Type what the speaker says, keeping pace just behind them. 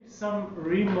some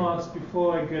remarks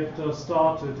before I get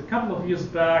started. A couple of years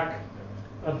back,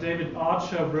 David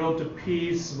Archer wrote a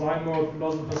piece, Why Moral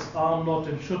Philosophers Are Not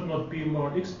and Should Not Be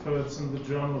Moral Experts, in the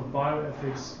Journal of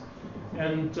Bioethics.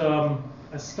 And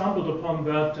I stumbled upon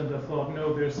that and I thought,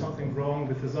 no, there's something wrong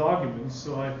with his arguments.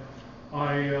 So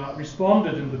I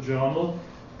responded in the journal.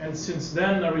 And since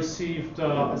then, I received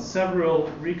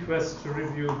several requests to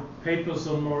review papers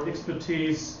on moral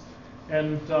expertise,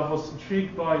 and I was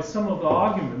intrigued by some of the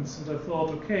arguments, and I thought,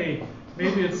 okay,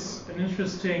 maybe it's an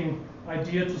interesting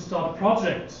idea to start a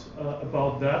project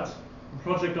about that, a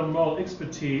project on moral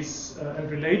expertise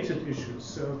and related issues.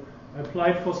 So I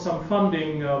applied for some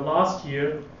funding last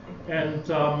year and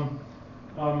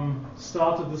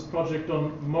started this project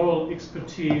on moral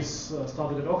expertise.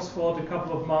 Started at Oxford a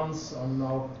couple of months. I'm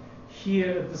now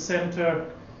here at the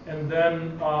center, and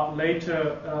then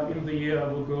later in the year I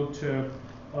will go to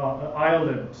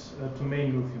Ireland, to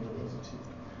Maynooth University.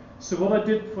 So what I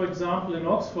did, for example, in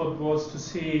Oxford was to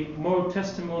see moral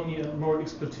testimony and moral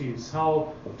expertise.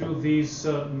 How do these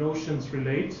notions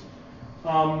relate?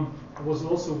 I was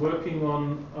also working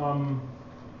on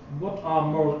what are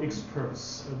moral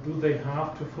experts? Do they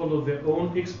have to follow their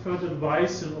own expert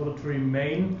advice in order to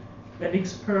remain an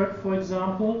expert, for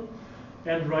example?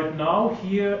 And right now,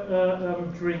 here,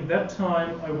 during that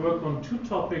time, I work on two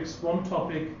topics. One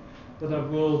topic that I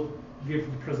will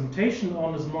give the presentation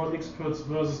on is moral experts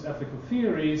versus ethical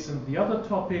theories, and the other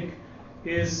topic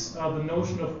is the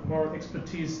notion of moral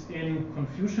expertise in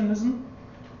Confucianism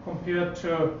compared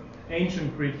to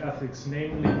ancient Greek ethics,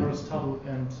 namely Aristotle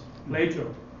and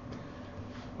Plato.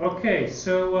 Okay,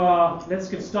 so let's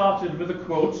get started with a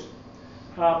quote.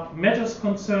 Matters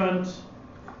concerned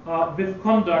with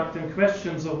conduct and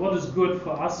questions of what is good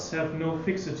for us have no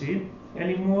fixity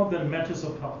any more than matters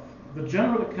of health. The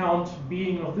general account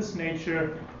being of this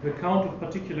nature, the account of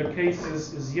particular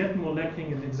cases is yet more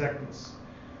lacking in exactness.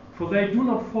 For they do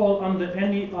not fall under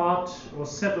any art or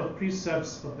set of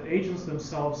precepts, but the agents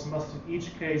themselves must in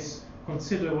each case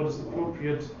consider what is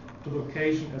appropriate to the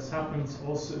occasion, as happens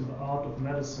also in the art of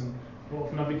medicine or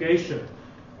of navigation.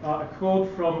 A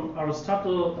quote from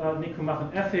Aristotle,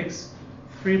 Nicomachean Ethics.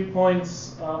 3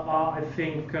 points are, I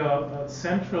think,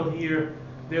 central here.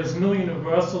 There's no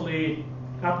universally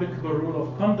applicable rule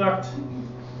of conduct.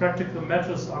 Practical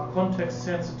matters are context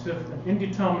sensitive and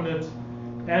indeterminate,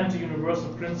 and the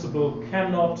universal principle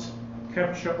cannot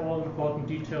capture all important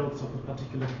details of a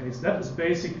particular case. That is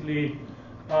basically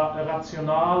a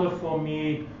rationale for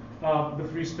me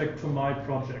with respect to my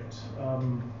project.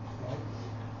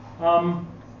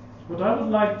 What I would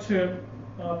like to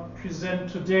present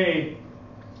today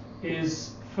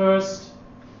is first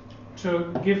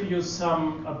to give you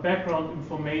some background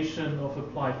information of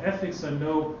applied ethics. I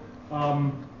know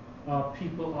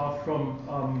people are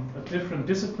from different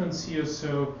disciplines here,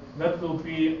 so that will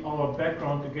be our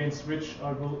background against which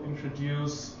I will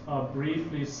introduce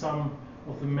briefly some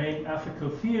of the main ethical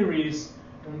theories,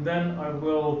 and then I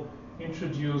will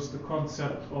introduce the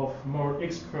concept of moral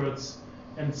experts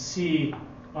and see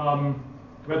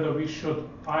whether we should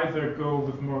either go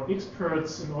with moral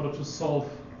experts in order to solve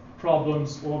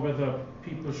problems, or whether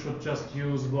people should just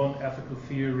use one ethical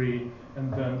theory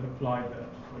and then apply that,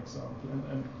 for example.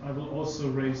 And I will also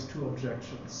raise two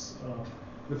objections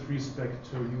with respect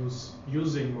to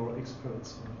using moral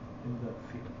experts in that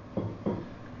field.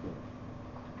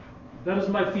 That is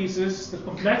my thesis. The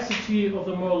complexity of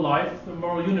the moral life, the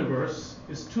moral universe,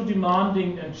 is too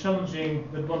demanding and challenging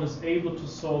that one is able to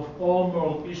solve all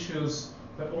moral issues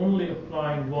by only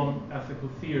applying one ethical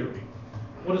theory.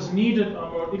 What is needed are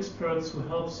moral experts who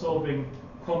help solving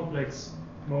complex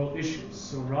moral issues.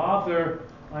 So rather,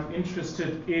 I'm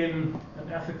interested in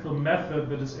an ethical method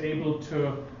that is able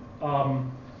to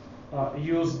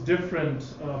use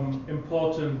different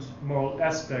important moral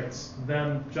aspects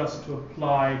than just to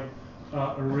apply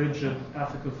a rigid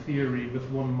ethical theory with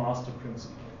one master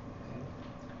principle.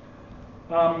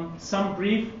 Some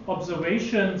brief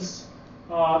observations.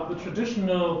 The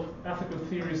traditional ethical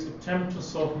theories attempt to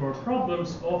solve moral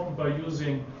problems, often by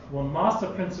using one master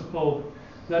principle.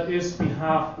 That is, we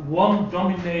have one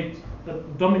dominating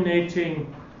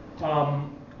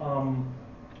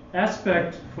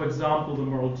aspect, for example, the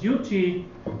moral duty,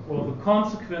 or the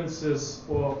consequences,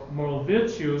 or moral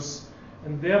virtues,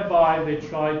 and thereby they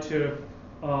try to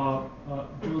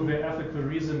do their ethical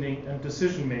reasoning and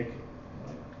decision making.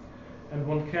 And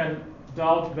one can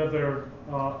doubt whether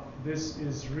this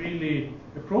is really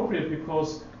appropriate,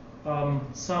 because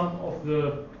some of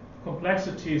the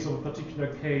complexities of a particular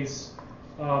case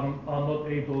are not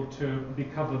able to be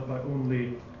covered by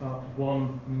only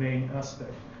one main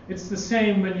aspect. It's the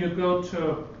same when you go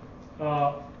to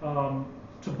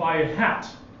to buy a hat.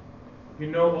 You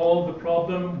know all the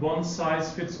problem, one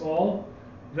size fits all.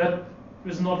 That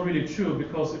is not really true,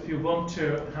 because if you want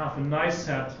to have a nice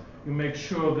hat, you make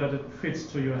sure that it fits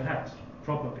to your hat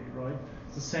properly, right?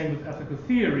 It's the same with ethical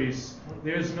theories.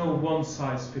 There is no one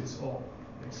size fits all,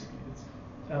 basically.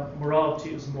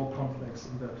 Morality is more complex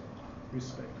in that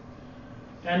respect.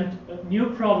 And new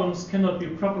problems cannot be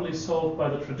properly solved by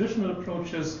the traditional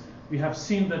approaches. We have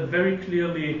seen that very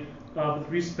clearly with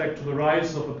respect to the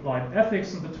rise of applied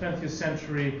ethics in the 20th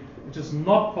century. It is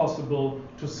not possible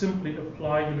to simply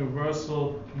apply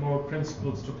universal moral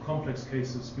principles to complex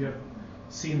cases. We have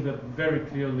seen that very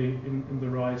clearly in the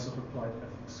rise of applied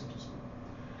ethics, so to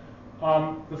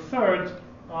speak. The third,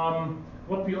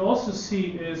 what we also see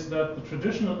is that the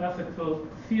traditional ethical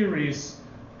theories,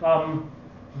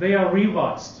 they are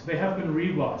revised. They have been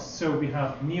revised. So we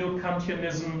have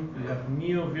neo-Kantianism, we have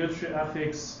neo-virtue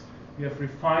ethics, we have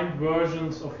refined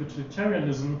versions of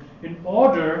utilitarianism in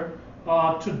order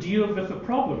to deal with the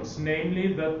problems,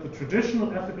 namely that the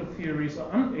traditional ethical theories are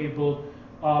unable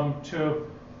to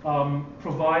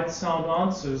provide sound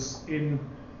answers in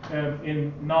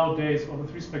nowadays, or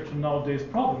with respect to nowadays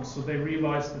problems. So they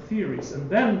revise the theories. And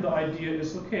then the idea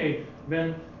is, okay,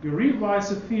 when you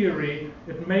revise a theory,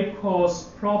 it may cause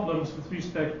problems with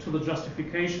respect to the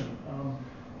justification.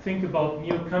 Think about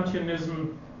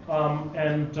neo-Kantianism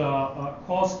and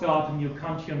Korsgaard, a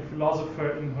neo-Kantian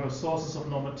philosopher, in her Sources of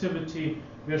Normativity,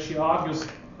 where she argues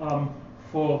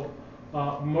for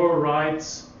moral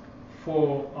rights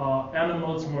for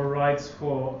animals, moral rights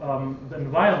for the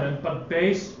environment, but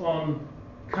based on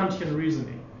Kantian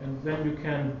reasoning. And then you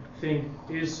can think,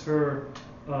 is her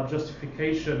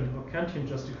justification or Kantian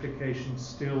justification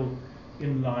still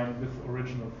in line with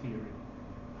original theory?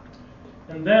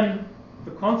 And then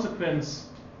the consequence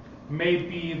may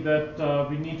be that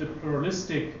we need a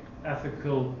pluralistic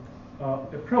ethical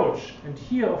approach. And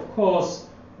here, of course,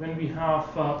 when we have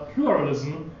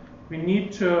pluralism, we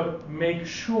need to make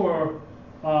sure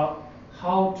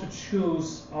how to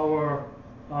choose our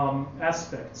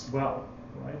aspects well,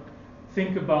 right?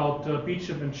 Think about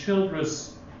Beecham and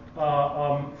Childress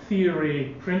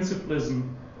theory,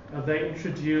 principlism. They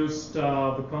introduced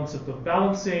the concept of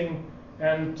balancing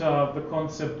and the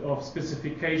concept of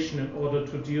specification in order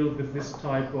to deal with this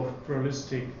type of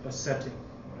pluralistic setting.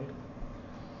 Right?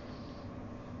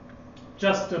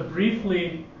 Just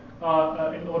briefly,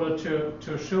 in order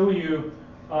to show you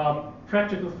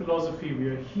practical philosophy, we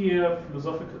are here,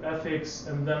 philosophical ethics,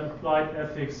 and then applied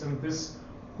ethics, and this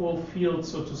whole field,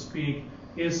 so to speak,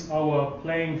 is our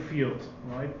playing field,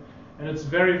 right? And it's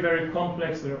very, very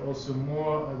complex. There are also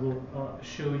more. I will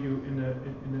show you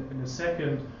in a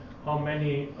second how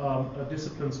many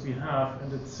disciplines we have,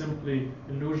 and it's simply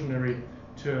illusionary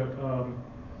to.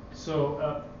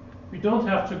 So we don't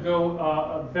have to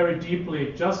go very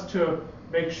deeply, just to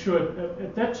make sure.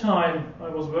 At that time, I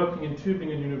was working in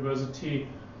Tübingen University.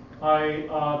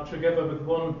 I, together with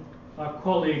one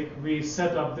colleague, we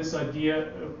set up this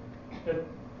idea. At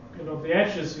the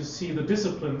edges, you see the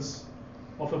disciplines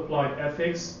of applied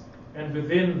ethics, and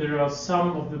within there are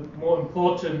some of the more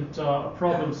important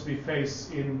problems we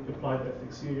face in applied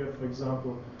ethics. Here you have, for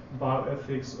example,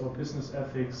 bioethics or business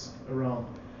ethics around.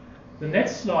 The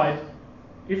next slide,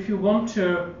 if you want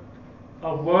to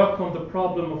work on the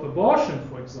problem of abortion,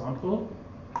 for example,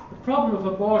 the problem of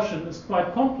abortion is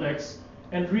quite complex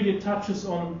and really touches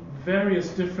on various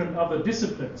different other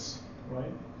disciplines,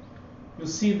 right? You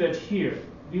see that here.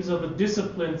 These are the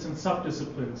disciplines and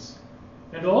subdisciplines.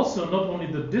 And also not only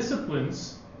the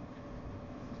disciplines,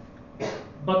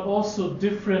 but also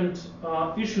different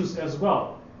issues as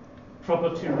well.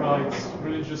 Property rights,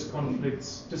 religious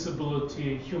conflicts,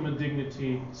 disability, human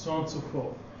dignity, so on and so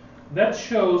forth. That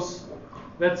shows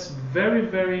that's very,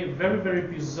 very, very, very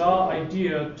bizarre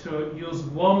idea to use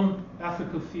one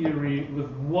ethical theory with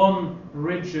one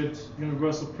rigid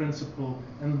universal principle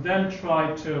and then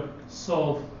try to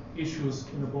solve issues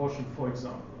in abortion, for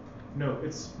example. No,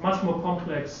 it's much more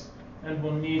complex, and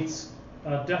one needs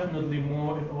definitely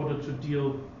more in order to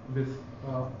deal with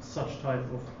such type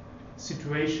of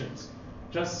situations.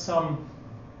 Just some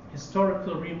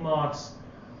historical remarks.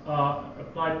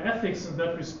 Applied ethics in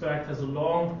that respect has a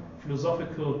long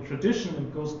philosophical tradition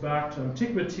and goes back to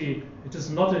antiquity. It is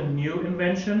not a new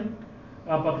invention,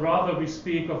 but rather we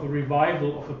speak of a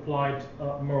revival of applied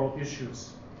moral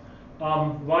issues.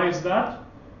 Why is that?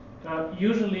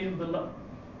 Usually in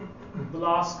the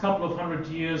last couple of hundred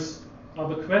years,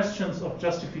 the questions of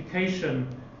justification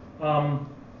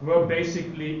were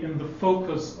basically in the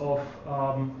focus of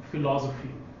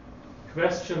philosophy.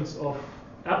 Questions of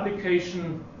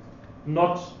application,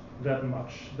 not that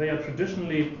much. They are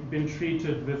traditionally been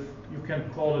treated with, you can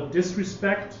call it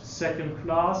disrespect, second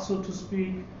class, so to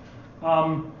speak.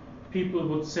 People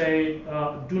would say,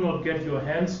 do not get your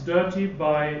hands dirty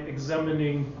by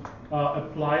examining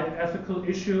applied ethical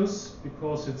issues,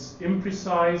 because it's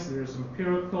imprecise, there's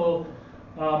empirical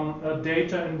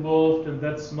data involved, and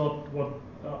that's not what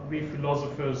we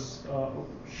philosophers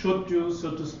should do,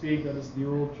 so to speak. That is the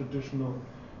old traditional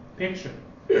picture.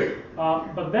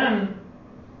 But then,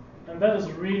 and that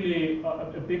is really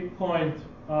a big point,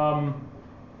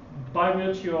 by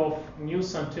virtue of new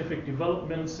scientific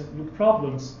developments and new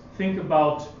problems, think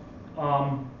about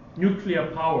nuclear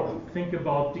power, think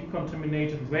about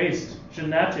decontaminated waste,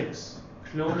 genetics,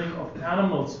 cloning of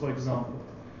animals, for example,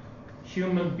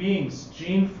 human beings,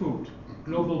 gene food,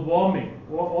 global warming,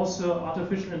 or also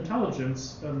artificial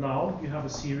intelligence. Now you have a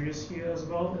series here as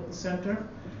well at the center.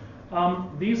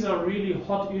 These are really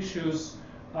hot issues,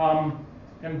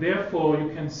 and therefore you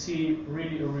can see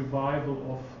really a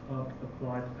revival of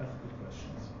applied ethical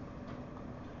questions.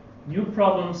 New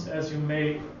problems, as you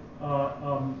may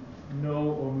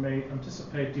know or may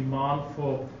anticipate, demand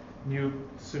for new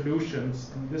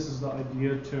solutions, and this is the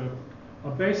idea to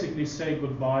basically say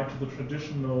goodbye to the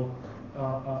traditional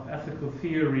ethical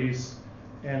theories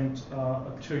and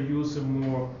to use a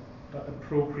more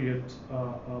appropriate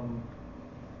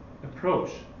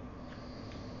approach.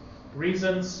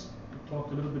 Reasons, we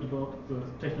talked a little bit about the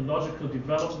technological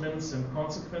developments and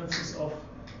consequences of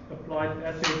applied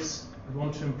ethics. We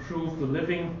want to improve the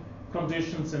living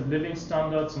conditions and living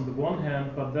standards on the one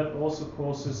hand, but that also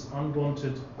causes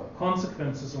unwanted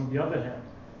consequences on the other hand.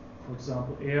 For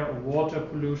example, air or water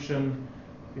pollution,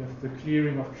 you have the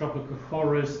clearing of tropical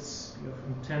forests, you have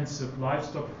intensive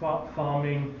livestock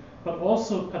farming, but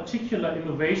also particular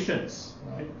innovations,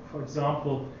 right? For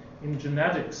example, in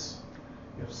genetics,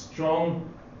 you have strong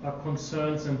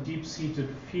concerns and deep-seated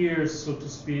fears, so to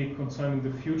speak, concerning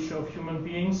the future of human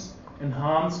beings.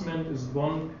 Enhancement is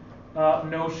one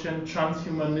notion.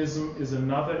 Transhumanism is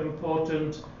another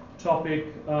important topic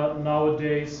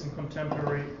nowadays in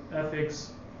contemporary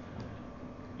ethics.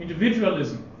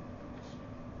 Individualism.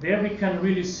 There we can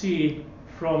really see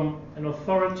from an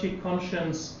authority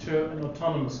conscience to an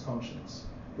autonomous conscience.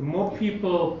 The more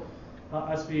people,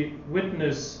 as we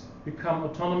witness, become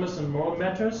autonomous in moral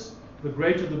matters, the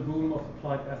greater the boom of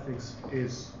applied ethics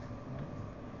is.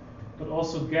 But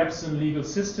also gaps in legal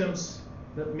systems.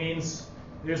 That means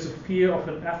there's a fear of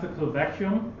an ethical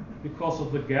vacuum because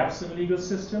of the gaps in legal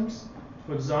systems.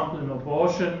 For example, in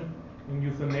abortion, in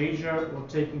euthanasia, or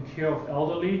taking care of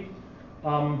elderly.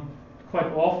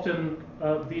 Quite often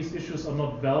these issues are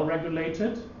not well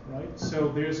regulated, right? So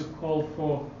there's a call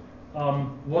for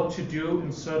what to do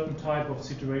in certain type of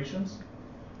situations.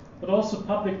 But also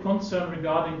public concern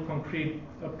regarding concrete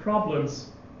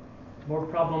problems, more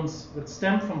problems that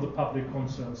stem from the public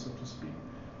concern, so to speak.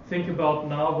 Think about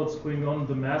now what's going on,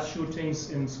 the mass shootings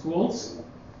in schools,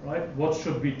 right? What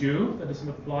should we do? That is an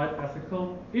applied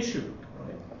ethical issue,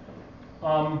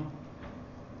 right?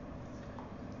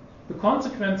 The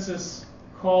consequences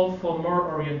call for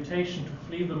more orientation to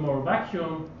flee the moral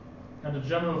vacuum and a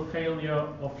general failure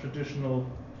of traditional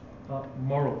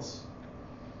morals.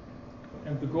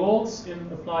 And the goals in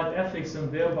applied ethics,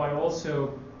 and thereby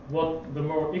also what the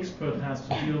moral expert has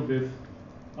to deal with,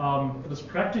 it is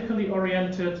practically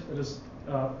oriented. It is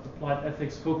applied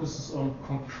ethics focuses on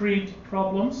concrete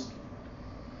problems.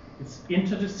 It's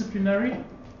interdisciplinary.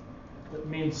 That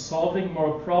means solving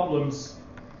moral problems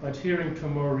by adhering to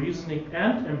more reasoning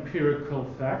and empirical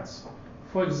facts.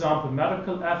 For example,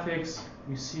 medical ethics,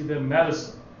 we see there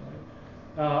medicine,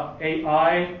 right?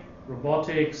 AI,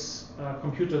 robotics,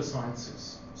 computer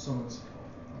sciences, so on and so forth.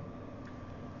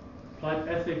 Applied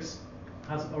ethics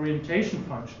has an orientation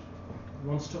function. It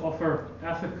wants to offer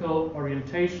ethical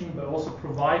orientation, but also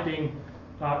providing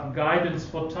guidance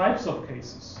for types of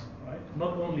cases, right?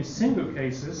 Not only single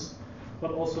cases,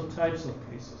 but also types of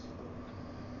cases.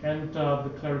 And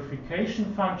the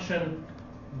clarification function,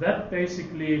 that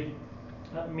basically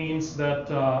means that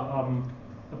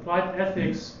applied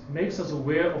ethics makes us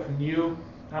aware of new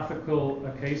ethical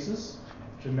cases,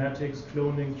 genetics,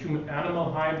 cloning,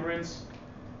 human-animal hybrids,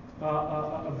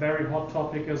 a very hot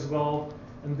topic as well,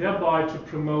 and thereby to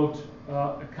promote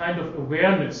a kind of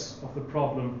awareness of the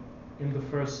problem in the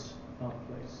first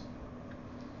place.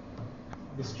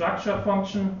 The structure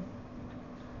function,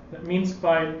 that means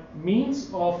by means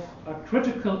of a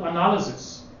critical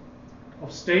analysis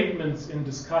of statements in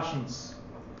discussions,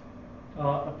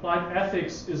 applied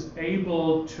ethics is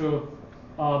able to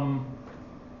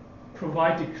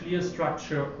provide a clear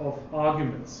structure of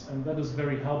arguments, and that is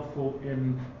very helpful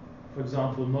in for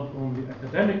example, not only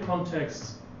academic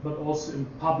contexts, but also in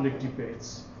public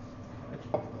debates.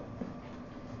 Right?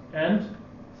 And,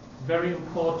 very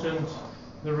important,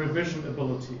 the revision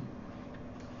ability.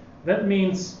 That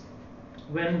means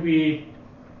when we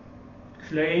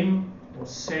claim or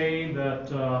say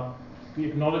that we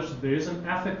acknowledge that there is an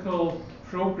ethical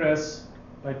progress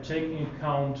by taking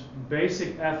account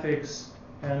basic ethics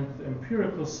and the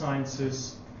empirical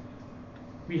sciences,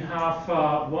 we have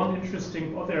one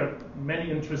interesting, well, there are many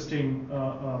interesting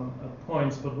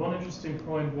points, but one interesting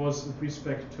point was with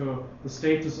respect to the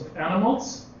status of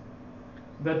animals,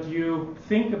 that you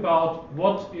think about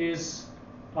what is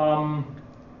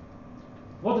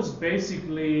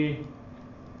basically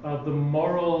the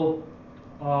moral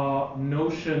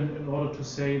notion in order to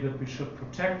say that we should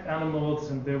protect animals,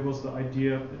 and there was the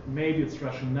idea that maybe it's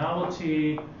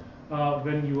rationality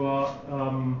when you are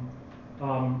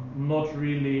not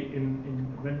really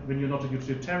when you're not a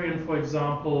utilitarian, for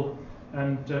example,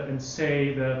 and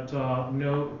say that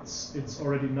no, it's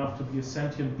already enough to be a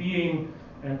sentient being,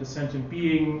 and a sentient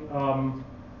being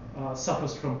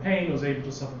suffers from pain, or is able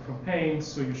to suffer from pain,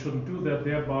 so you shouldn't do that.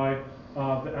 Thereby,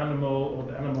 the animal or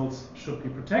the animals should be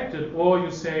protected. Or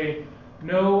you say,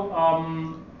 no,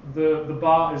 the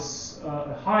bar is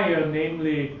higher,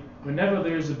 namely, whenever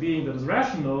there is a being that is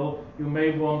rational, you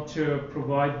may want to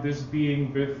provide this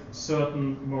being with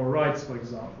certain moral rights, for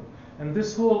example. And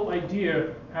this whole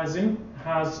idea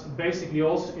has basically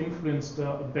also influenced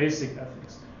basic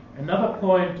ethics. Another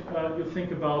point you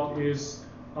think about is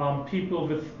people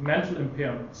with mental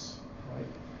impairments.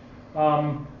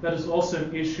 Right? That is also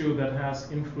an issue that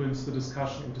has influenced the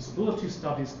discussion in disability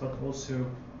studies, but also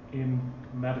in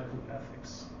medical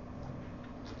ethics.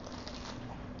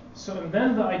 So, and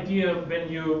then the idea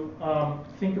when you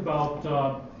think about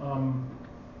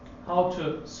how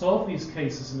to solve these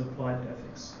cases in applied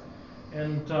ethics.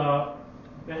 And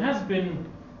there has been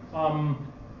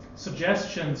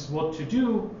suggestions what to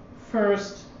do.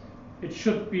 First, it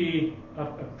should be a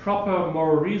proper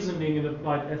moral reasoning in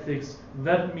applied ethics.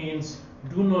 That means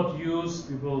do not use,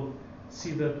 we will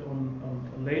see that on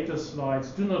later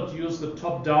slides, do not use the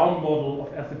top-down model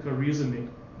of ethical reasoning.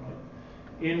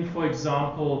 Right? In, for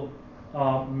example,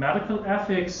 medical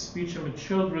ethics, Beecham and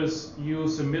Childress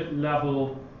use a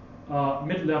mid-level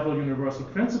universal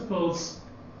principles.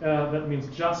 That means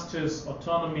justice,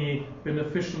 autonomy,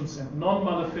 beneficence, and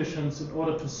non-maleficence in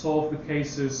order to solve the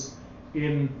cases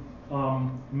in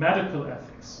medical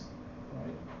ethics.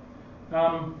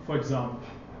 Right? For example,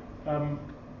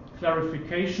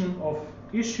 clarification of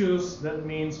issues, that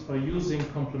means by using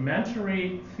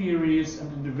complementary theories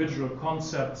and individual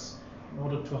concepts in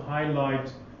order to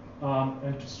highlight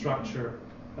and to structure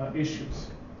issues.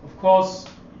 Of course,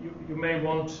 you may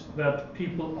want that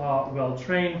people are well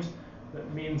trained.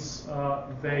 That means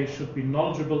they should be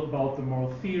knowledgeable about the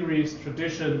moral theories,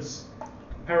 traditions,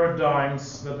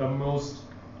 paradigms that are most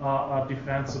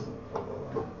defensible.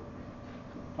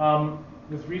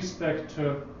 With respect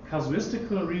to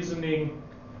casuistical reasoning,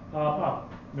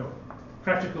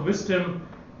 practical wisdom,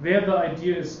 there the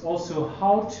idea is also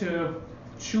how to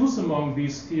choose among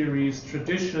these theories,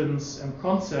 traditions, and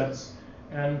concepts.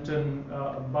 And in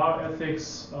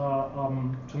bioethics,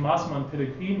 Tomasma and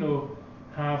Pellegrino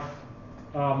have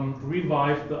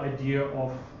revived the idea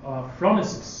of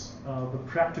phronesis, the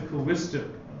practical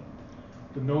wisdom,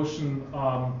 the notion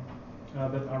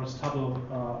that Aristotle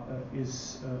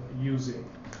is using.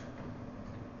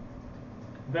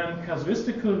 Then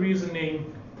casuistical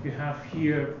reasoning, we have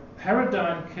here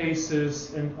paradigm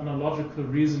cases and analogical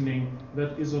reasoning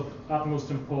that is of utmost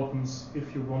importance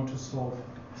if you want to solve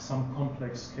some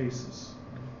complex cases.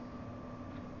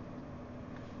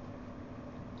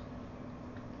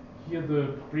 Here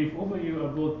the brief overview.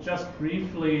 I will just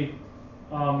briefly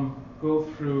go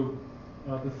through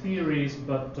the theories,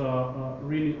 but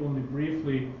really only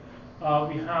briefly.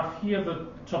 We have here the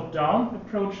top-down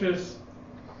approaches.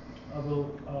 I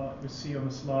will you see on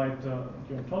the slide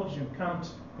deontology and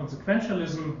Kant,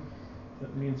 consequentialism,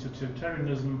 that means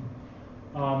utilitarianism.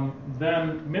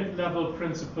 Then mid-level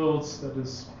principles, that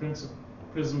is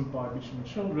Prism by Beecham and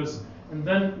Childress, and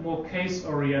then more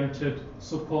case-oriented,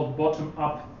 so-called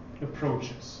bottom-up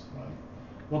approaches. Right?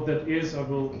 What that is, I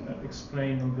will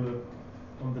explain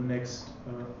on the next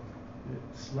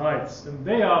slides. And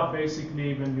they are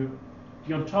basically, when you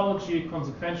deontology,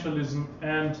 consequentialism,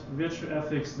 and virtue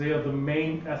ethics, they are the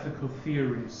main ethical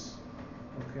theories.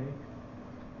 Okay.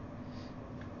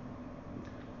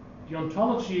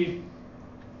 Deontology,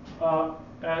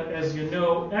 as you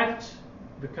know, act,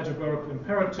 the categorical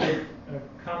imperative,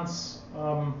 Kant's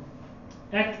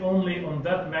act only on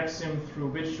that maxim through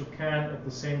which you can at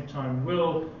the same time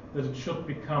will that it should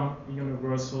become a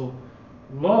universal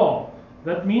law.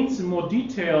 That means in more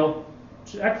detail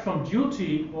to act from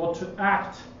duty or to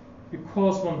act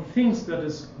because one thinks that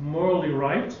is morally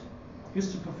right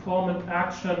is to perform an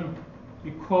action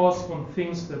because one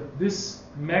thinks that this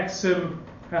maxim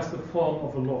has the form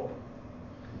of a law.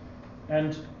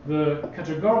 And the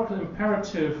categorical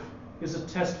imperative is a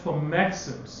test for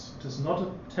maxims. It is not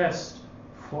a test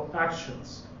for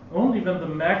actions. Only when the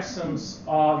maxims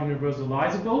are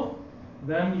universalizable,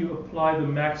 then you apply the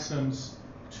maxims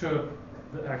to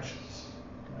the actions.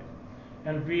 Right?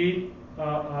 And we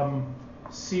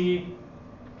see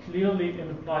clearly in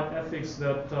applied ethics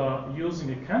that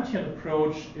using a Kantian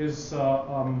approach is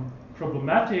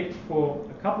problematic for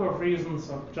a couple of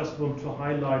reasons. I just want to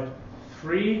highlight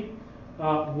three.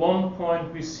 One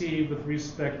point we see with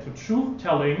respect to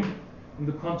truth-telling in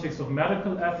the context of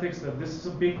medical ethics, that this is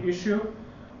a big issue.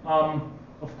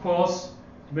 Of course,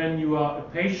 when you are a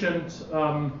patient,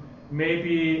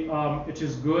 maybe it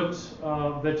is good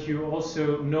that you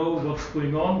also know what's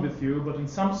going on with you, but in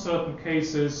some certain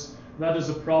cases, that is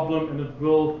a problem and it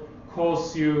will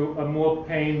cause you more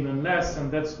pain than less,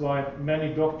 and that's why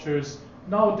many doctors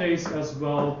nowadays as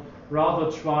well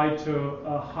rather try to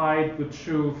hide the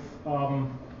truth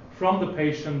from the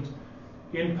patient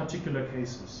in particular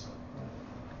cases.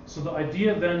 So the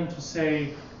idea then to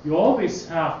say you always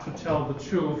have to tell the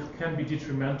truth can be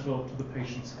detrimental to the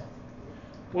patient's health.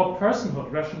 Or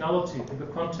personhood, rationality, in the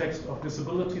context of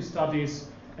disability studies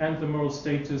and the moral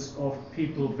status of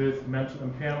people with mental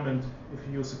impairment. If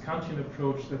you use a Kantian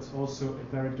approach, that's also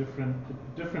a very different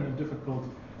and difficult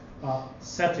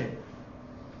setting.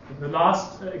 The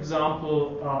last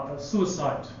example,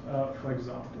 suicide, for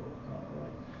example.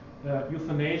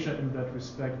 Euthanasia in that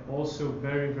respect, also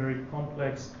very, very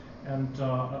complex. And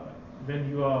when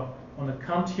you are on a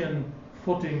Kantian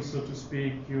footing, so to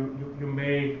speak, you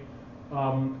may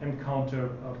encounter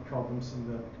problems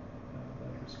in that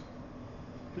respect.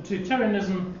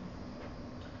 Utilitarianism,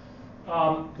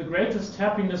 the greatest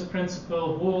happiness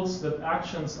principle holds that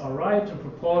actions are right in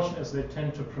proportion as they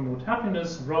tend to promote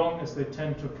happiness, wrong as they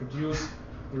tend to produce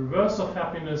the reverse of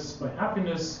happiness. By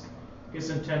happiness is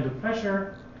intended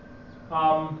pleasure,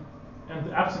 and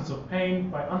the absence of pain,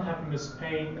 by unhappiness,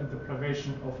 pain, and the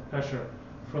privation of pleasure.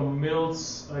 From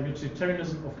Mill's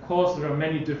utilitarianism, of course, there are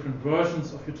many different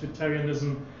versions of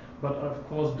utilitarianism, but I, of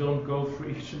course, don't go through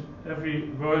each and every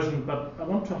version. But I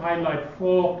want to highlight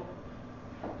four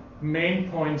main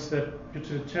points that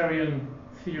utilitarian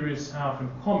theories have in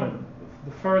common.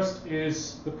 The first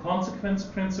is the consequence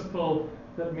principle.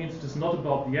 That means it is not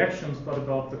about the actions, but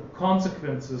about the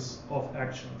consequences of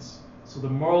actions. So the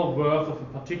moral worth of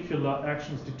a particular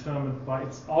action is determined by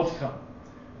its outcome.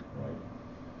 Right?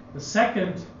 The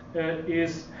second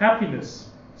is happiness.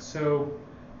 So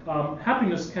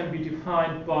happiness can be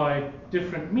defined by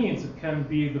different means. It can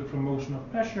be the promotion of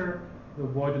pleasure, the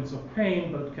avoidance of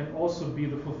pain, but it can also be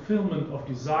the fulfillment of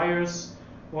desires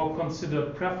or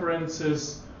considered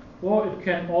preferences, or it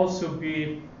can also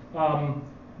be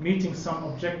meeting some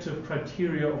objective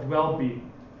criteria of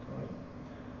well-being.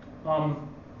 Right?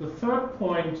 The third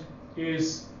point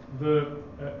is the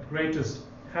greatest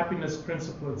happiness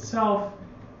principle itself,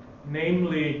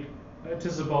 namely, it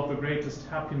is about the greatest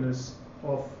happiness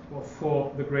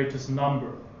for the greatest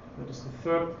number. That is the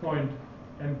third point.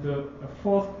 And the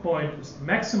fourth point is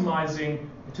maximizing.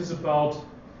 It is about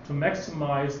to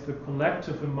maximize the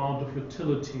collective amount of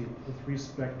utility with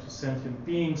respect to sentient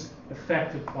beings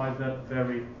affected by that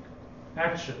very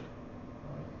action.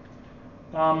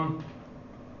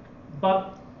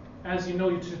 But as you know,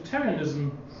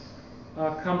 utilitarianism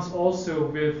comes also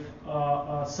with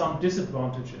some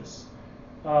disadvantages.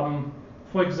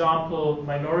 For example,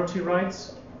 minority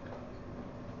rights.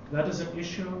 That is an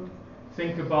issue.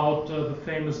 Think about the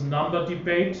famous number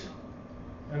debate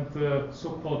and the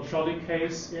so-called trolley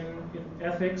case in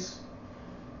ethics.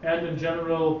 And in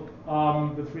general,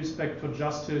 with respect to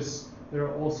justice, there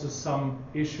are also some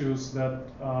issues that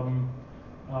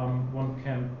one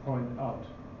can point out.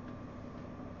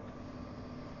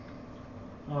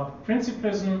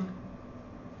 Principlism,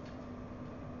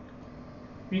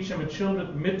 Beecham and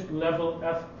Children,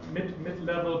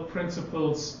 mid-level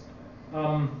principles.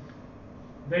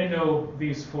 They know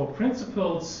these four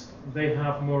principles, they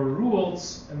have moral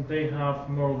rules, and they have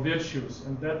moral virtues,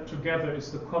 and that together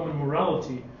is the common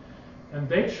morality. And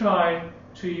they try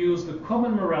to use the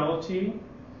common morality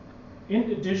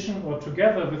in addition or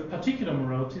together with particular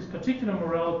moralities. Particular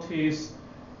moralities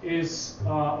is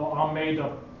or are made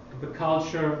of the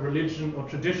culture, religion, or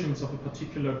traditions of a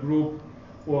particular group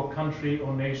or country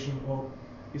or nation or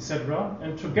etc.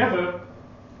 And together,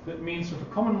 that means with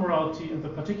a common morality and the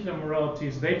particular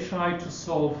moralities, they try to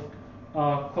solve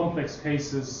complex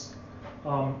cases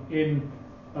in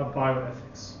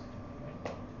bioethics.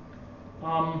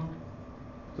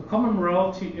 The common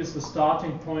morality is the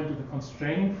starting point of the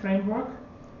constraining framework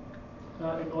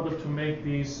in order to make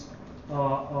these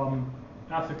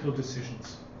ethical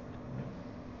decisions.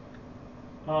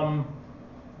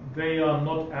 They are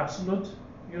not absolute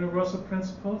universal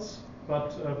principles,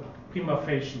 but prima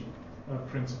facie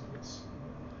principles.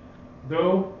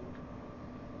 Though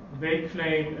they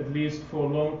claim, at least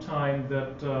for a long time,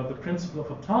 that the principle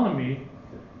of autonomy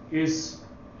is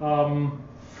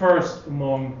first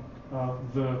among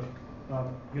the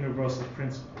universal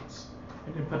principles.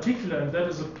 And in particular, and that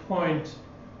is a point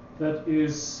that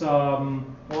is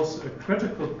also a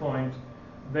critical point,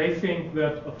 they think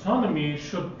that autonomy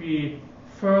should be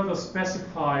further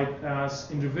specified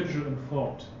as individual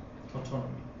informed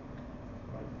autonomy.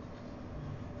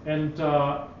 Right? And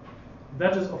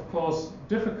that is, of course,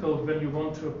 difficult when you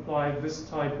want to apply this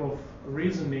type of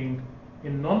reasoning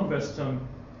in non-Western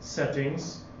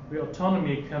settings, where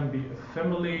autonomy can be a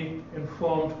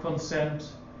family-informed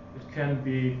consent, it can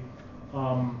be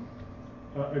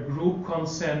a group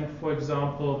consent, for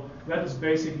example. That is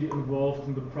basically involved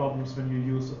in the problems when you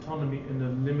use autonomy in a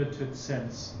limited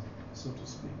sense, so to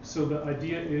speak. So the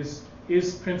idea is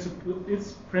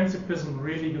principlism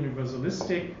really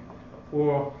universalistic,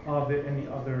 or are there any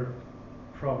other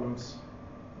problems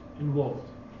involved?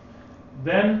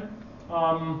 Then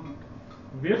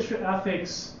virtue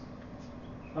ethics,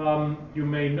 you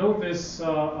may know this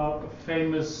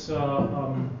famous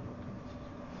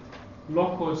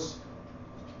locus.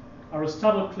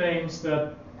 Aristotle claims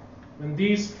that when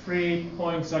these 3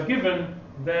 points are given,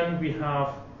 then we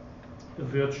have a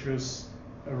virtuous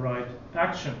right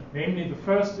action. Namely, the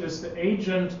first is the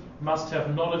agent must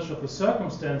have knowledge of the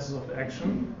circumstances of the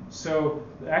action, so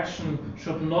the action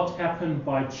should not happen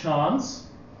by chance.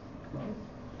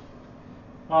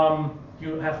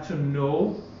 You have to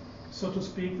know, so to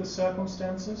speak, the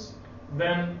circumstances.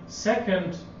 Then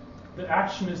second, the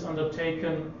action is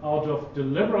undertaken out of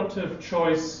deliberative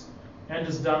choice and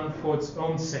is done for its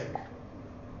own sake.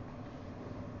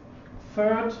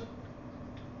 Third,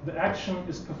 the action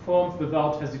is performed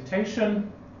without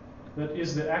hesitation. That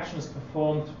is, the action is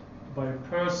performed by a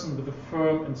person with a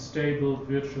firm and stable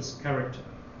virtuous character.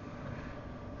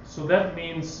 So that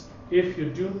means if you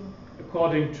do,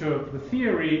 according to the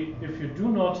theory, if you do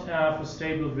not have a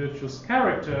stable virtuous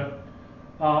character,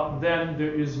 then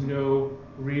there is no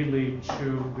really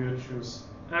true virtuous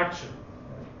action.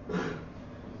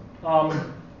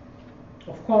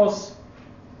 Of course,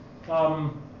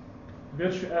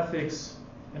 virtue ethics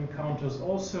encounters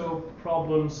also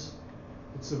problems.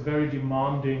 It's a very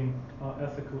demanding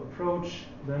ethical approach.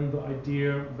 Then the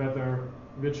idea whether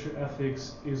virtue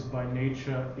ethics is by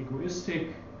nature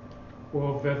egoistic,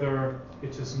 or whether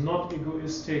it is not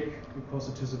egoistic because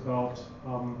it is about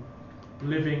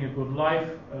living a good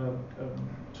life,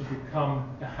 to become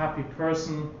a happy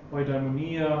person.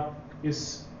 Eudaimonia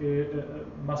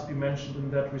must be mentioned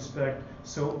in that respect.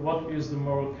 So what is the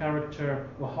moral character,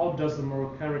 or how does the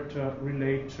moral character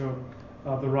relate to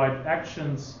the right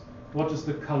actions? What is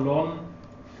the kalon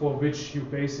for which you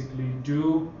basically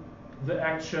do the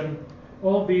action?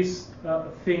 All these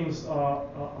things are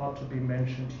to be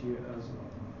mentioned here as well.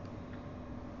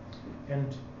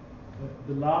 And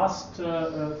the last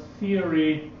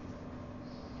theory,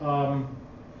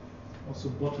 also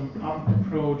bottom-up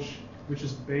approach, which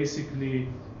is basically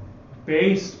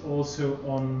based also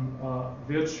on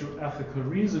virtue ethical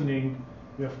reasoning.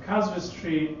 We have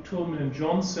casuistry, Toulmin and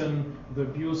Johnson, The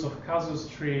Abuse of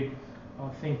Casuistry, I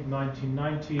think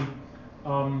 1990,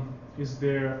 is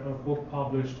their book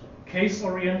published.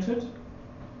 Case-oriented,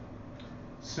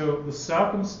 so the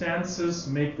circumstances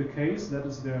make the case, that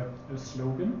is their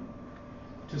slogan.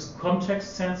 It is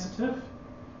context-sensitive.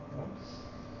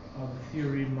 The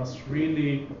theory must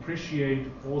really appreciate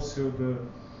also the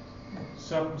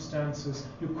circumstances.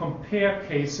 You compare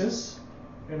cases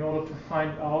in order to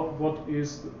find out what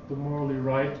is the morally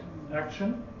right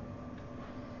action.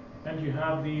 And you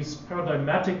have these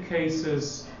paradigmatic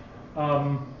cases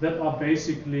that are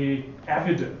basically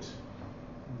evident.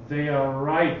 They are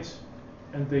right,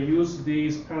 and they use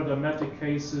these paradigmatic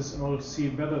cases in order to see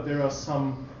whether there are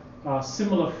some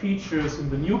similar features in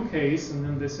the new case, and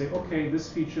then they say, okay,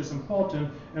 this feature is important,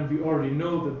 and we already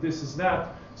know that this is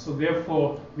that, so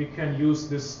therefore we can use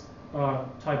this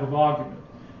type of argument.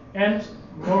 And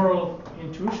moral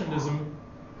intuitionism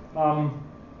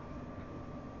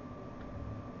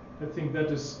I think that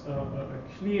is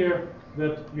clear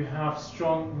that you have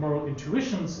strong moral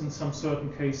intuitions in some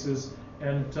certain cases,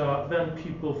 and then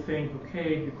people think,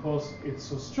 okay, because it's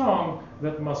so strong,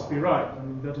 that must be right. I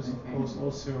mean, that is, of course,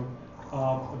 also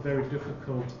a very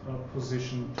difficult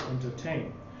position to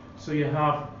entertain. So you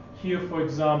have here, for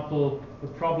example, the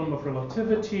problem of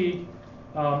relativity.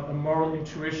 A moral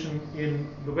intuition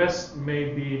in the West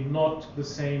may be not the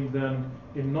same than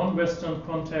in non-Western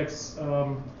contexts,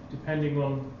 depending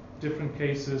on different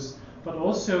cases. But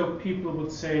also people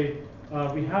would say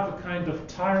we have a kind of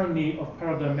tyranny of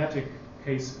paradigmatic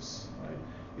cases. Right?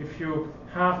 If you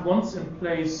have once in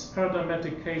place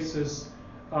paradigmatic cases,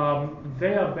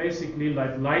 they are basically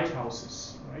like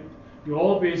lighthouses. Right? You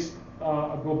always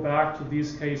go back to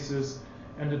these cases,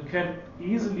 and it can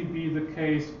easily be the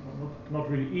case, well, not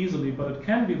really easily, but it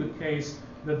can be the case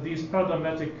that these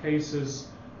paradigmatic cases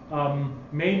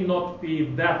may not be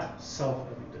that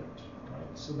self-evident.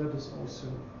 Right? So that is also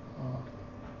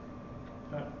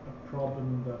a problem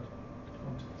in that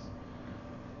context.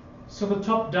 So the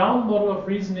top-down model of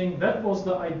reasoning, that was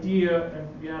the idea,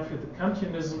 and we have here the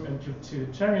Kantianism and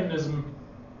utilitarianism.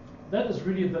 That is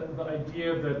really the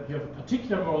idea that you have a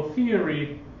particular moral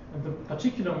theory, and the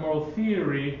particular moral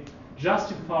theory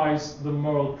justifies the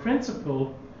moral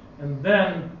principle, and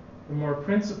then the moral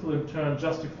principle in turn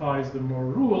justifies the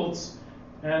moral rules,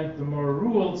 and the moral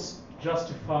rules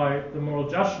justify the moral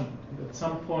judgment. And at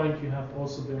some point you have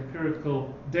also the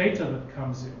empirical data that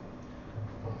comes in.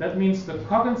 That means the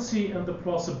cogency and the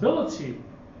plausibility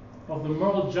of the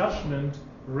moral judgment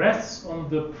rests on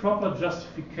the proper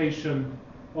justification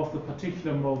of the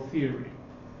particular moral theory.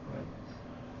 Right?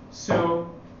 So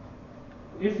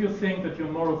if you think that your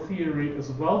moral theory is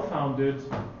well-founded,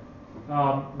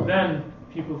 then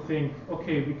people think,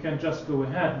 okay, we can just go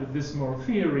ahead with this moral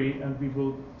theory and we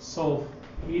will solve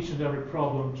each and every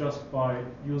problem just by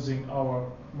using our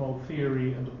moral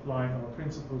theory and applying our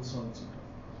principles, so on and so forth.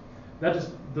 That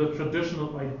is the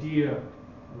traditional idea.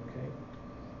 Okay.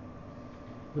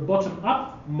 The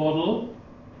bottom-up model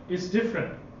is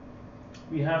different.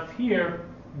 We have here,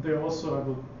 there also, I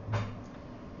will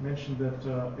mention that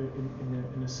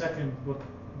in a second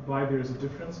why there is a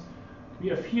difference. We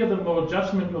have here the moral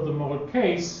judgment or the moral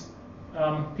case.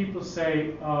 People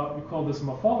say, we call this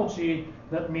morphology.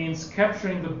 That means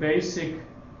capturing the basic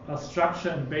structure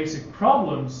and basic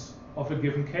problems of a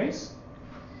given case.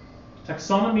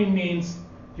 Taxonomy means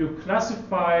you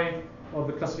classify, or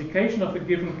the classification of a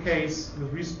given case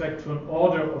with respect to an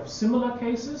order of similar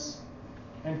cases.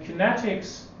 And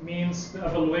kinetics means the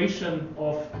evaluation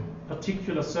of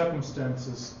particular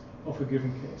circumstances of a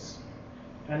given case.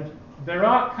 And there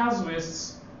are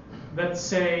casuists that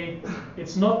say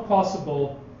it's not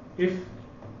possible, if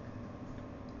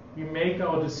we make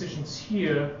our decisions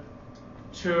here,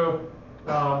 to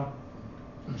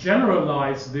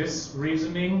generalize this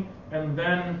reasoning and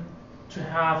then to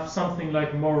have something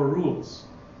like moral rules.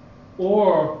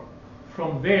 Or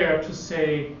from there to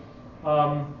say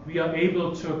we are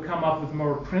able to come up with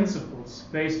moral principles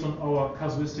based on our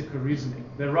casuistical reasoning.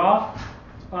 There are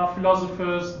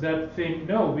philosophers that think,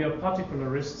 no, we are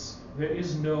particularists.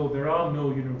 There are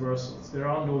no universals. There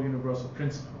are no universal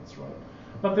principles, right?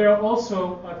 But there are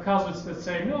also casuists that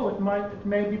say, no, it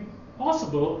may be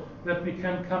possible that we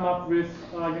can come up with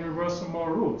universal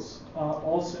moral rules,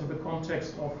 also in the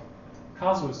context of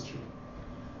casuistry.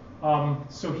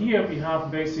 So here we have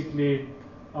basically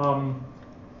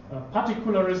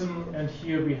particularism, and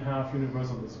here we have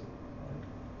universalism. Right?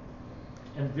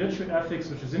 And virtue ethics,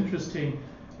 which is interesting,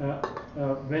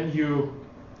 when you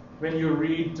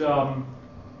read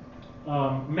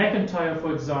McIntyre,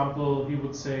 for example, he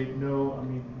would say, no, I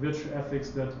mean, virtue ethics,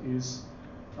 that is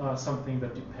something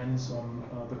that depends on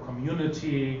the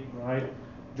community, right?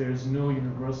 There's no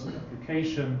universal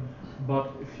application.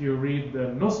 But if you read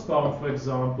the Nussbaum, for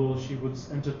example, she would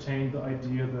entertain the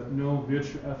idea that no,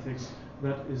 virtue ethics,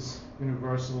 that is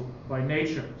universal by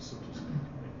nature, so to speak.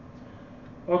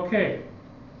 Okay.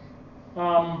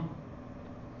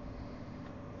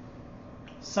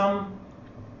 Some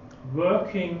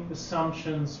working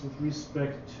assumptions with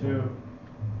respect to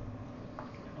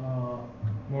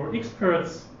more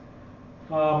experts.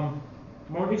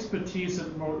 More expertise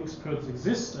and more experts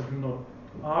exist. I do not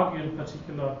argue in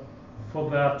particular for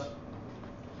that.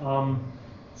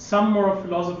 Some moral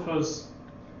philosophers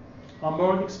are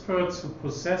moral experts who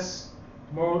possess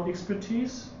moral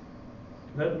expertise.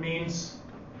 That means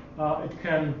it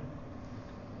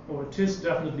is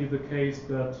definitely the case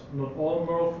that not all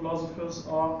moral philosophers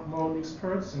are moral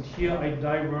experts. And here I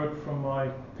divert from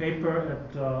my paper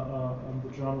at the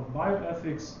Journal of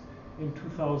Bioethics in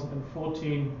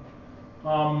 2014.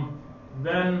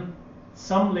 Then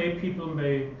some lay people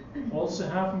may also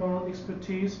have moral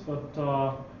expertise, but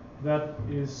that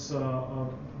is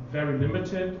very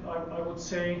limited, I would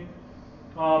say.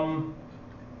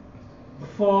 The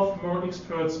fourth, moral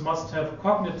experts must have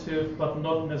cognitive but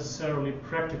not necessarily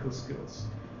practical skills.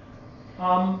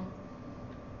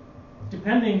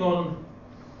 Depending on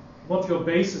what your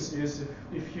basis is,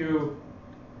 if you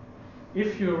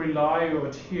rely or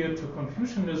adhere to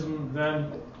Confucianism,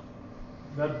 then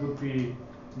that would be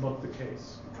not the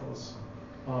case, because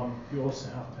you also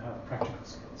have to have practical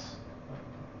skills.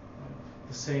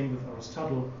 The same with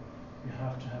Aristotle, you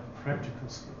have to have practical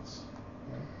skills.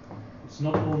 Right? It's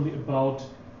not only about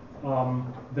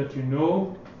that you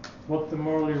know what the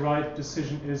morally right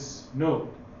decision is. No,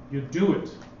 you do it.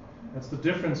 That's the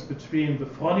difference between the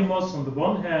phronimos on the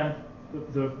one hand,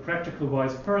 the practical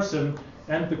wise person,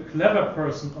 and the clever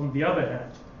person on the other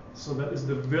hand. So that is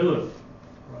the villain,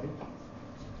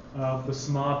 right? The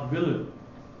smart villain.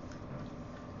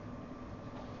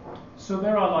 So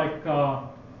there are like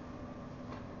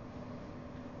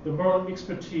the moral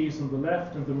expertise on the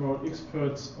left and the moral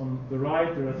experts on the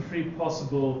right. There are three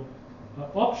possible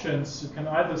options. You can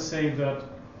either say that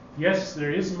yes,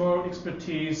 there is moral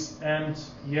expertise, and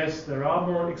yes, there are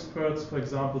moral experts. For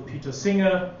example, Peter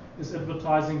Singer is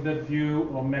advertising that view,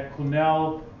 or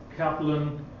McConnell,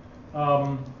 Kaplan,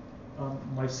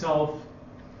 myself.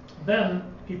 Then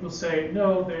people say,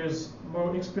 no, there's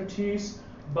moral expertise,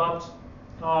 but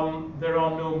there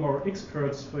are no moral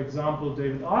experts. For example,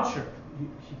 David Archer,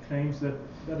 he claims that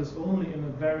that is only in a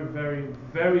very, very,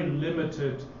 very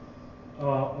limited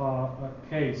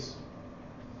case,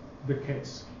 the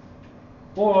case.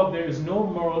 Or there is no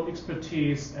moral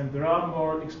expertise and there are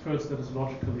moral experts. That is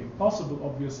logically impossible,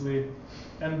 obviously.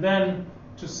 And then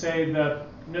to say that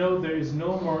no, there is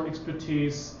no moral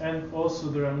expertise and also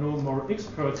there are no moral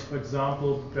experts. For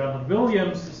example, Bernard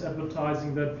Williams is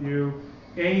advertising that view,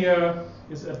 Ayer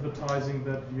is advertising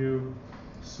that view,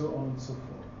 so on and so forth.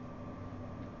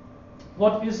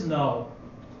 What is now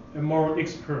a moral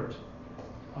expert?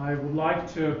 I would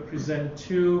like to present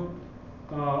two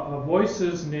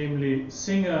voices, namely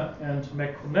Singer and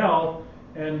McConnell.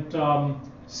 And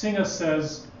Singer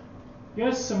says,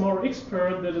 yes, a moral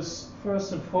expert, that is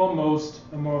first and foremost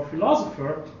a moral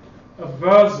philosopher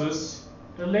versus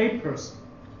a layperson.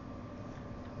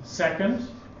 Second,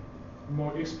 a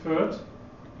moral expert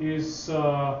is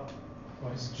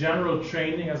his general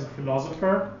training as a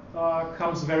philosopher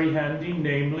comes very handy,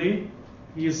 namely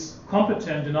he is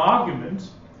competent in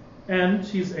argument and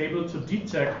he is able to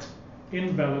detect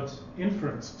invalid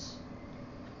inferences.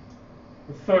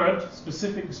 The third,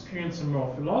 specific experience in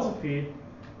moral philosophy,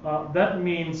 that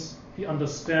means he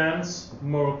understands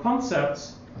moral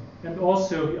concepts and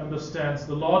also he understands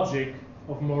the logic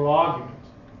of moral argument.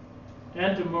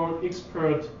 And a moral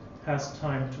expert has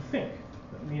time to think.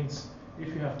 That means if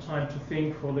you have time to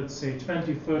think for, let's say,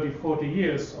 20, 30, 40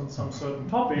 years on some certain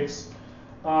topics,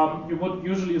 you would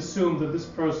usually assume that this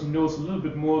person knows a little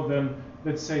bit more than,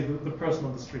 let's say, the person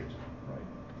on the street.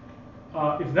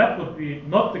 Right? If that would be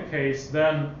not the case,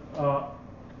 then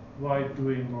why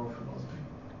doing moral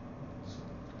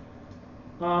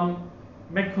philosophy?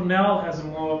 McConnell has a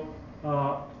more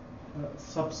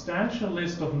substantial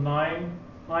list of 9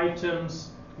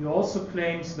 items. He also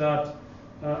claims that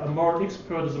a moral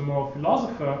expert is a moral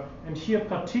philosopher, and here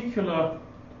particular,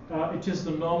 it is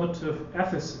the normative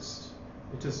ethicist.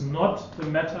 It is not the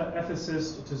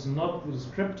meta-ethicist, it is not the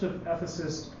descriptive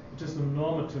ethicist, it is the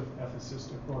normative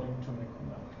ethicist, according to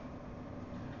McConnell.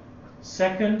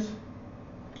 Second,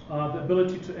 the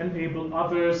ability to enable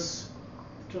others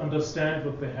to understand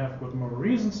what they have good moral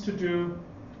reasons to do.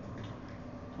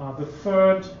 The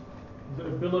third, the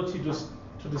ability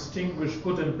to distinguish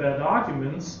good and bad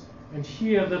arguments, and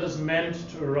here that is meant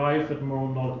to arrive at moral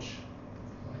knowledge.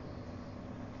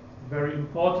 Very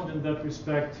important in that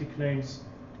respect, he claims.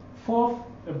 Fourth,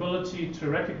 ability to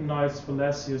recognize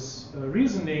fallacious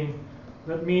reasoning.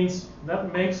 That means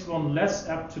that makes one less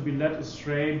apt to be led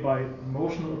astray by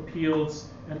emotional appeals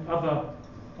and other,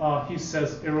 he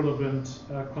says, irrelevant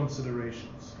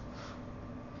considerations.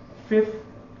 Fifth,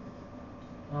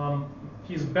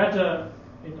 he's better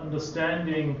in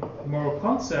understanding moral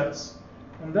concepts,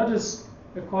 and that is,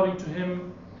 according to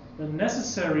him,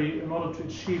 necessary in order to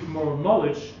achieve moral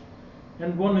knowledge,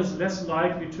 and one is less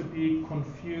likely to be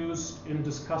confused in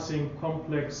discussing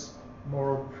complex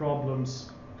moral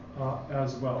problems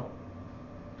as well.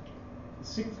 The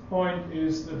sixth point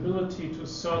is the ability to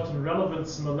ascertain relevant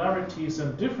similarities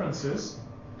and differences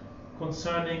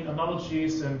concerning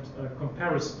analogies and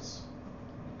comparisons.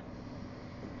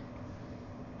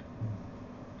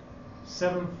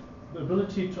 Seventh, the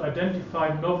ability to identify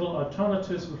novel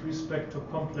alternatives with respect to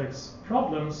complex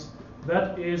problems,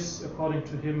 that is, according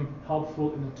to him,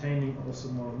 helpful in attaining also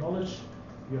moral knowledge.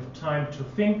 You have time to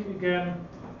think again.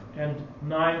 And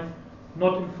 9,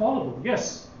 not infallible.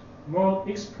 Yes, moral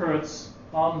experts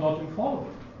are not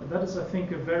infallible. And that is, I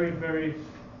think, a very, very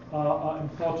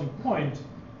important point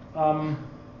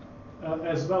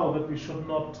as well, that we should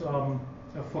not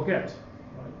forget.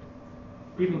 Right?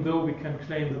 Even though we can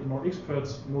claim that moral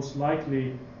experts most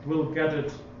likely will get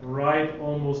it right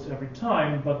almost every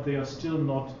time, but they are still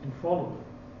not infallible.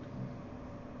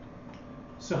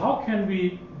 So how can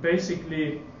we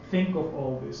basically think of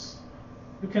all this?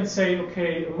 You can say,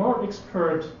 okay, a moral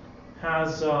expert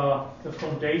has the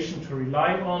foundation to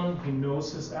rely on. He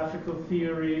knows his ethical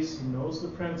theories, he knows the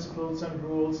principles and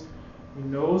rules, he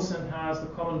knows and has the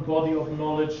common body of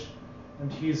knowledge,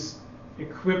 and he's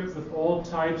equipped with all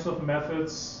types of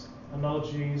methods,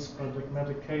 analogies,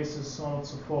 paradigmatic cases, so on and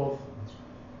so forth.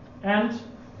 And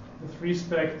with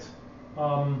respect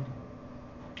to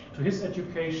his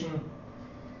education,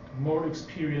 more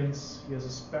experience, he has a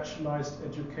specialized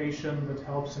education that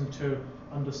helps him to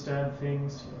understand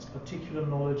things, he has particular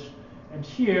knowledge. And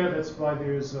here, that's why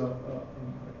there is a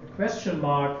question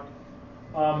mark.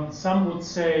 Some would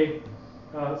say,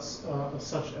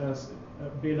 such as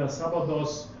Bela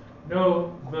Sabados,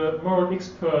 no, the moral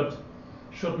expert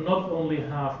should not only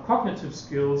have cognitive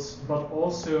skills, but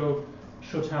also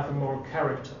should have a moral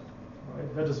character.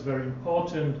 Right? That is very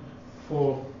important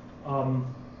for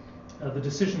the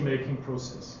decision-making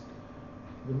process.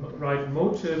 The right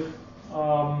motive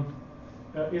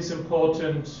is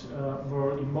important.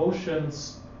 Moral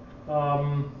emotions,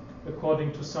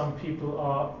 according to some people,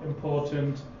 are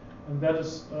important. And that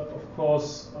is, of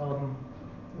course,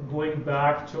 going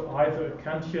back to either a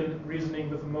Kantian reasoning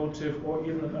with a motive or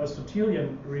even an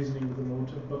Aristotelian reasoning with a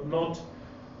motive, but not,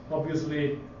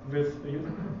 obviously, with a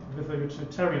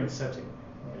utilitarian setting.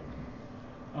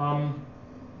 Right?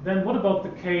 Then what about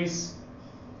the case,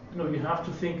 you have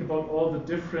to think about all the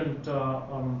different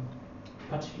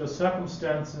particular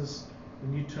circumstances.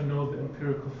 You need to know the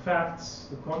empirical facts.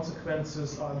 The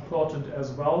consequences are important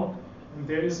as well. And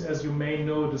there is, as you may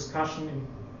know, a discussion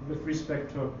with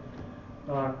respect to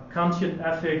Kantian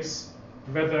ethics,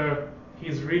 whether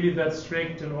he's really that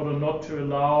strict in order not to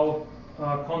allow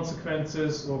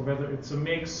consequences, or whether it's a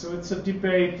mix. So it's a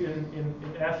debate in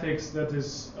ethics that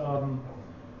is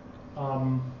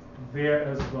there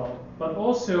as well. But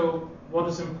also, what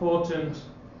is important,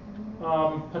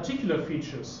 particular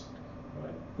features.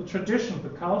 Right? The tradition, the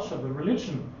culture, the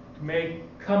religion may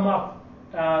come up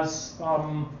as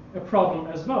a problem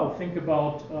as well. Think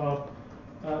about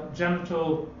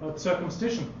genital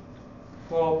circumcision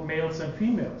for males and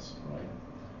females. Right?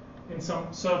 In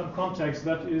some certain contexts,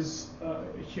 that is a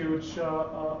huge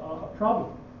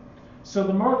problem. So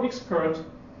the moral expert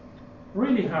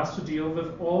really has to deal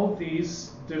with all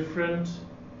these different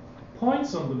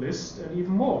points on the list and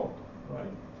even more, right?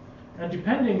 And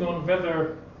depending on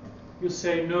whether you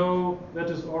say, no, that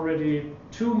is already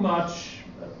too much,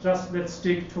 just let's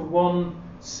stick to one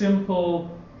simple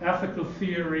ethical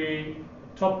theory,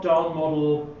 top-down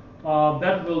model,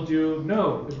 that will do.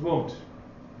 No, it won't.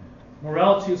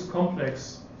 Morality is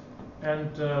complex,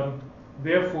 and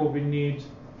therefore we need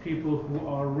people who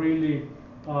are really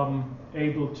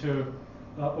able to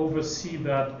oversee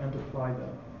that and apply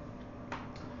that.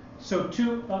 So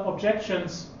 2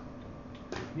 objections.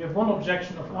 We have one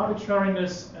objection of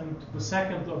arbitrariness and the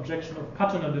second objection of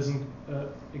paternalism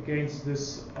against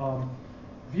this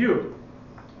view.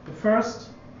 The first,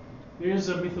 there is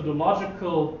a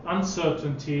methodological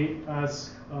uncertainty,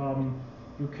 as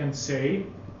you can say,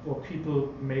 or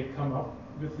people may come up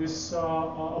with this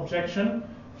objection.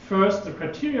 First, the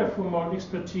criteria for moral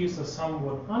expertise are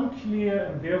somewhat unclear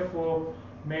and therefore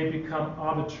may become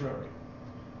arbitrary.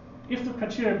 If the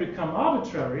criteria become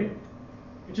arbitrary,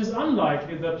 it is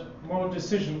unlikely that moral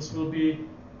decisions will be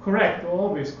correct or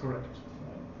always correct.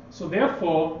 So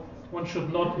therefore, one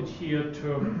should not adhere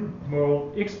to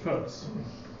moral experts.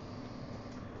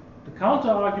 The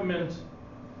counter-argument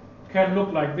can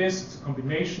look like this. It's a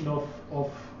combination of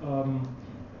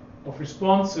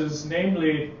responses,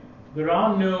 namely, there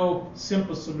are no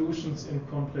simple solutions in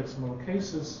complex moral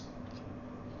cases.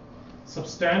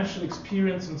 Substantial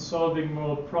experience in solving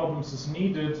moral problems is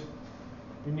needed.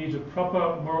 We need a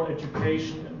proper moral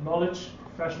education and knowledge,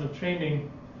 professional training.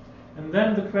 And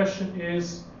then the question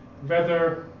is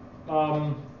whether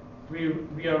we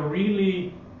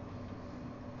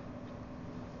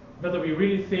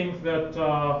really think that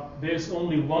there is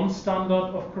only one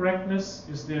standard of correctness.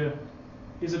 Is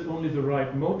it only the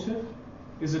right motive?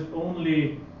 Is it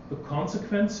only the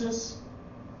consequences?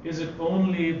 Is it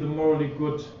only the morally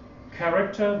good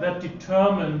character that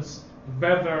determines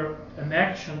whether an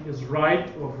action is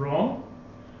right or wrong?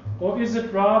 Or is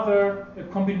it rather a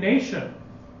combination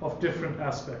of different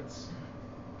aspects?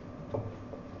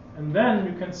 And then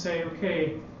you can say,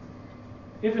 okay,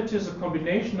 if it is a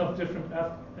combination of different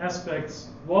aspects,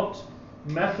 what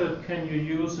method can you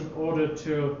use in order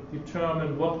to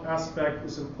determine what aspect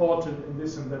is important in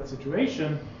this and that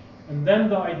situation? And then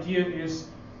the idea is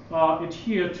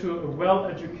adhere to a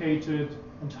well-educated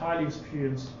and highly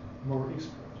experienced moral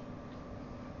expert.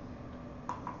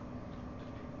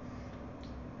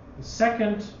 The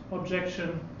second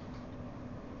objection,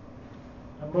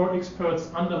 moral experts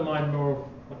undermine moral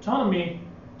autonomy.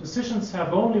 Decisions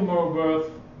have only moral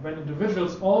worth when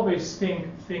individuals always think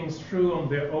things through on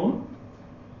their own.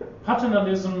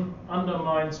 Paternalism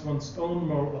undermines one's own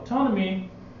moral autonomy.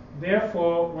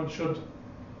 Therefore, one should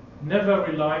never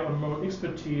rely on moral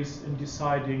expertise in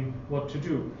deciding what to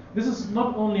do. This is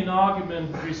not only an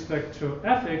argument with respect to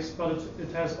ethics, but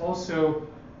it has also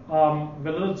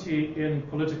validity in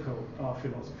political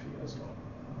philosophy as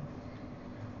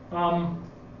well.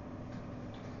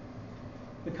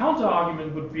 The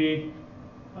counter-argument would be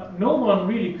no one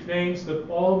really claims that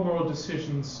all moral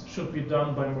decisions should be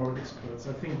done by moral experts.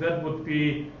 I think that would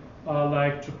be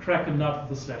like to crack a nut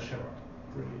with a sledgehammer,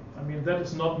 really. I mean, that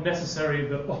is not necessary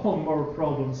that all moral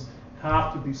problems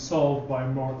have to be solved by a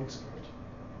moral expert.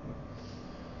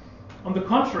 On the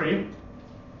contrary,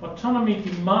 autonomy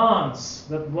demands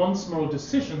that one's moral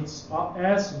decisions are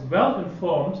as well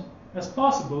informed as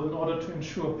possible in order to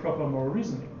ensure proper moral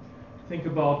reasoning. Think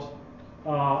about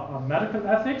medical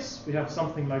ethics. We have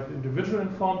something like the individual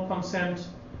informed consent.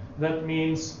 That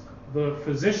means the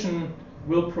physician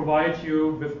will provide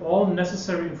you with all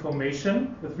necessary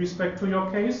information with respect to your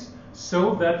case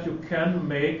so that you can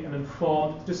make an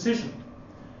informed decision.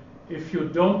 If you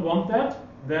don't want that,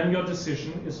 then your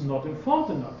decision is not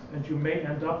informed enough, and you may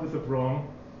end up with a wrong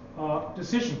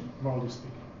decision, morally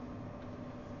speaking.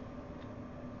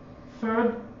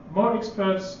 Third, moral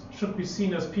experts should be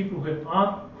seen as people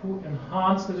who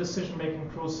enhance the decision-making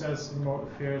process in moral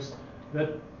affairs.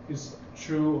 That is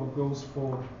true or goes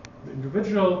for the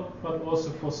individual, but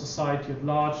also for society at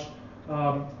large.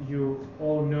 You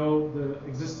all know the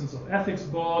existence of ethics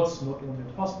boards, not only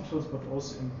in hospitals, but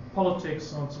also in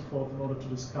politics and so forth, in order to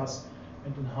discuss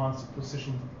and enhance the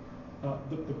position,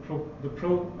 the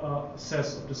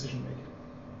process of decision-making.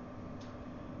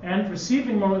 And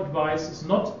receiving moral advice is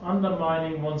not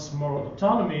undermining one's moral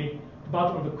autonomy,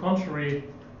 but on the contrary,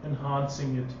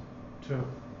 enhancing it to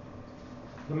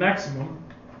the maximum.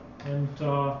 And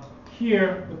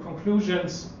here, the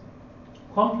conclusions: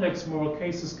 complex moral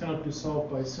cases cannot be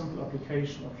solved by a simple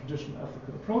application of traditional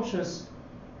ethical approaches.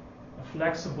 A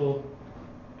flexible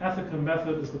ethical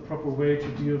method is the proper way to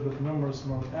deal with numerous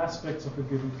moral aspects of a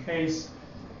given case.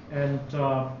 And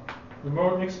the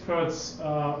moral experts,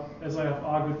 as I have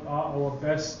argued, are our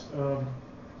best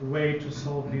way to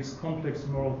solve these complex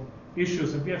moral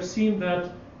issues. And we have seen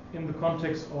that in the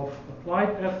context of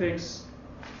applied ethics,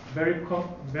 very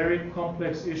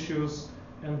complex issues,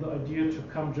 and the idea to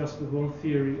come just with one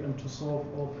theory and to solve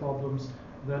all problems,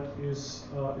 that is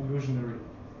illusionary.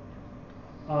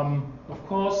 Of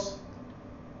course,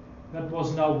 that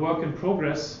was now work in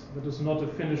progress. That is not a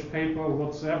finished paper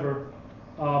whatsoever.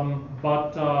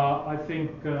 But I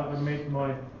think I made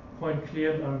my point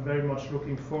clear, and I'm very much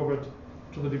looking forward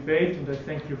to the debate, and I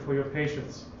thank you for your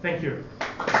patience. Thank you.